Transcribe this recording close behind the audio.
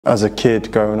As a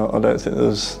kid growing up, I don't think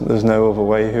there's no other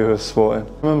way who was sporting.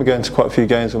 I remember going to quite a few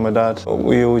games with my dad.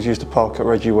 We always used to park at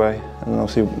Reggie Way and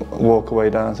obviously walk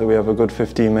away down, so we have a good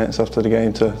 15 minutes after the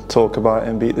game to talk about it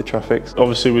and beat the traffic.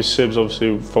 Obviously with Sibs,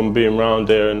 obviously from being round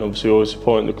here and obviously always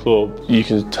supporting the club, you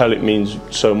can tell it means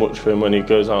so much for him when he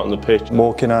goes out on the pitch.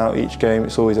 Walking out each game,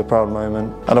 it's always a proud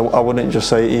moment. And I wouldn't just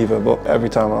say it either, but every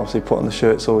time I obviously put on the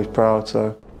shirt, it's always proud.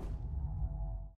 So